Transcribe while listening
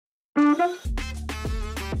Hi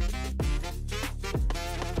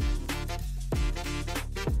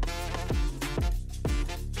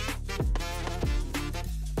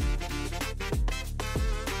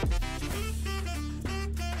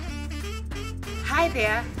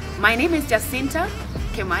there, my name is Jacinta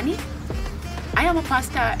Kimani. I am a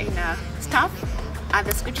pastor in staff at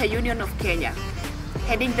the Scripture Union of Kenya,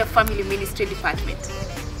 heading the Family Ministry Department.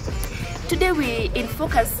 Today we in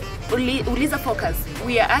Focus, ULIZA Focus,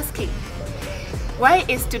 we are asking, why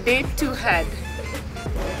is today too hard?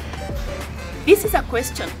 This is a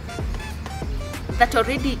question that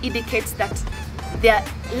already indicates that there are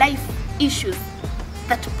life issues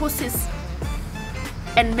that poses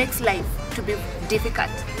and makes life to be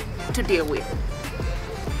difficult to deal with.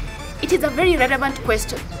 It is a very relevant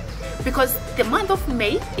question because the month of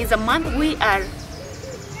May is a month we are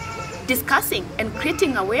discussing and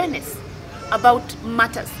creating awareness about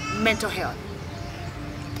matters mental health.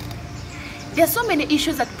 There are so many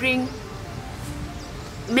issues that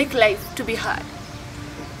make life to be hard.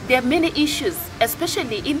 There are many issues,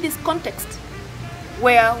 especially in this context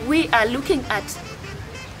where we are looking at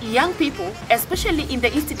young people, especially in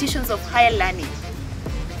the institutions of higher learning.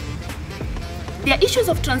 There are issues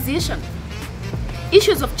of transition,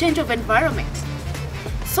 issues of change of environment,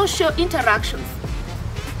 social interactions,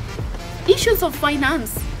 issues of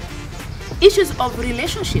finance, issues of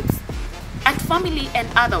relationships at family and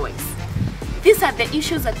otherwise. These are the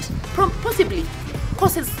issues that possibly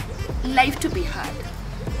causes life to be hard.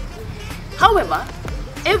 However,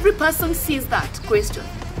 every person sees that question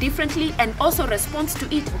differently and also responds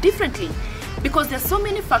to it differently because there are so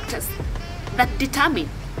many factors that determine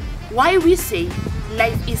why we say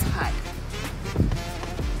life is hard.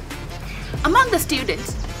 Among the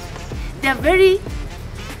students, there are very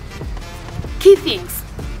key things,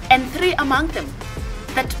 and three among them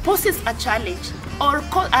that poses a challenge or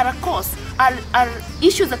are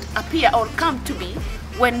issues that appear or come to be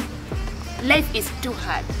when life is too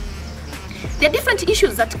hard. There are different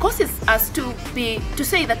issues that causes us to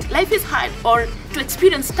say that life is hard or to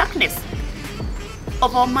experience stuckness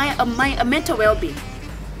of our mental well-being.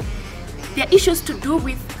 There are issues to do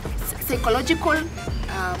with psychological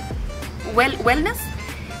wellness,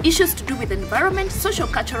 issues to do with environment, social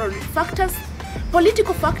cultural factors,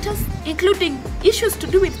 political factors, including issues to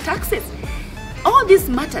do with taxes. All these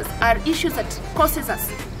matters are issues that causes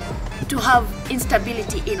us to have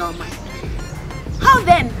instability in our mind. How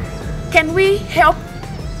then can we help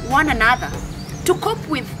one another to cope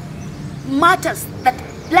with matters that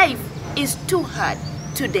life is too hard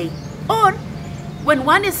today, or when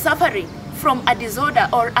one is suffering from a disorder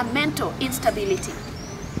or a mental instability?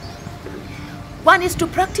 One is to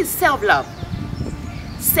practice self-love.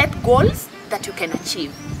 Set goals that you can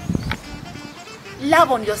achieve.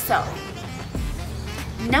 Love on yourself.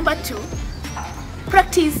 Number two,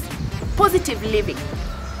 practice positive living.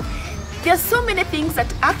 There are so many things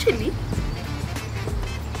that actually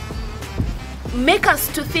make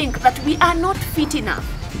us to think that we are not fit enough.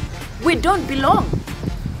 We don't belong.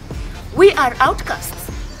 We are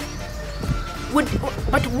outcasts.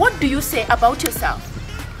 But what do you say about yourself?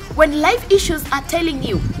 When life issues are telling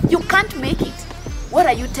you you can't make it, what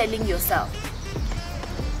are you telling yourself?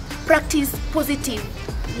 Practice positive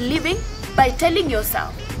living by telling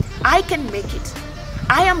yourself, I can make it.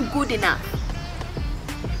 I am good enough.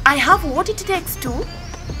 I have what it takes to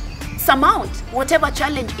surmount whatever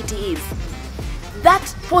challenge it is.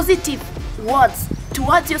 That positive words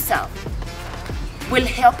towards yourself will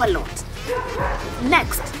help a lot.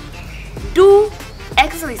 Next, do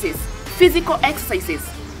exercises, physical exercises.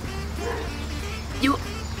 You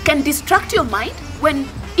can distract your mind when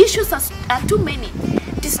issues are too many.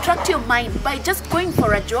 Distract your mind by just going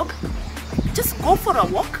for a jog, just go for a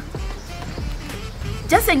walk.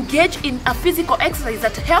 Just engage in a physical exercise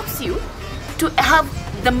that helps you to have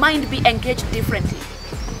the mind be engaged differently.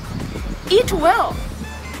 Eat well.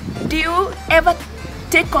 Do you ever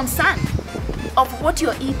take concern of what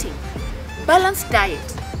you're eating? Balanced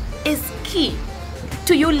diet is key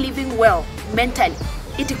to you living well mentally.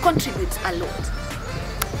 It contributes a lot.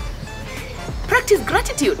 Practice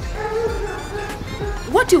gratitude.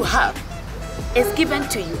 What you have is given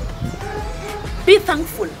to you. Be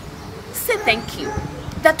thankful. Say thank you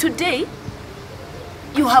that today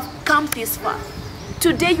you have come this far.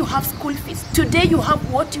 Today you have school fees. Today you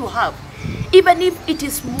have what you have. Even if it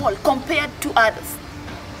is small compared to others.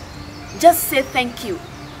 Just say thank you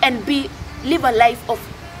and live a life of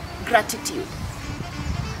gratitude.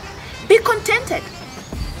 Be contented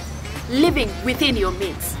living within your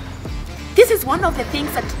means. This is one of the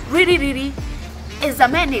things that really is a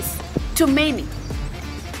menace to many.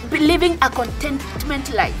 Living a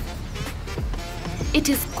contentment life. It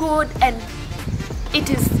is good and it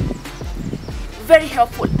is very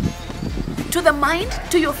helpful to the mind,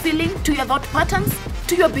 to your feeling, to your thought patterns,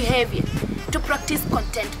 to your behavior, to practice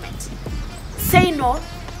contentment. Say no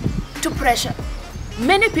to pressure.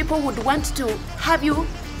 Many people would want to have you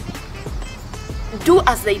do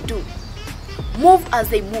as they do, move as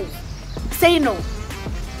they move. Say no.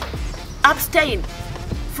 Abstain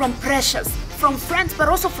from pressures, from friends, but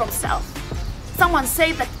also from self. Someone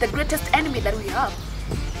said that the greatest enemy that we have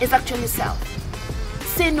is actually self.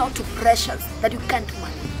 Say no to pressures that you can't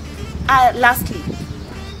manage. Lastly,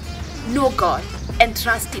 know God and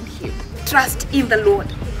trust in Him. Trust in the Lord.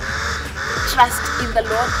 Trust in the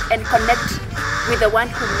Lord and connect with the one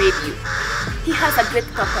who made you. He has a great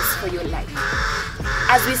purpose for your life.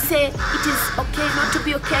 As we say, it is okay not to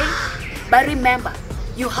be okay, but remember,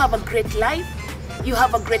 you have a great life, you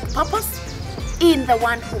have a great purpose in the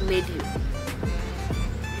one who made you.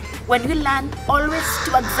 When we learn always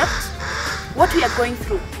to accept what we are going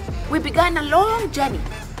through, we began a long journey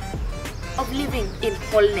of living in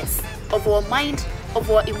wholeness of our mind, of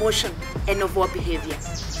our emotion, and of our behavior.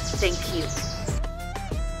 Thank you.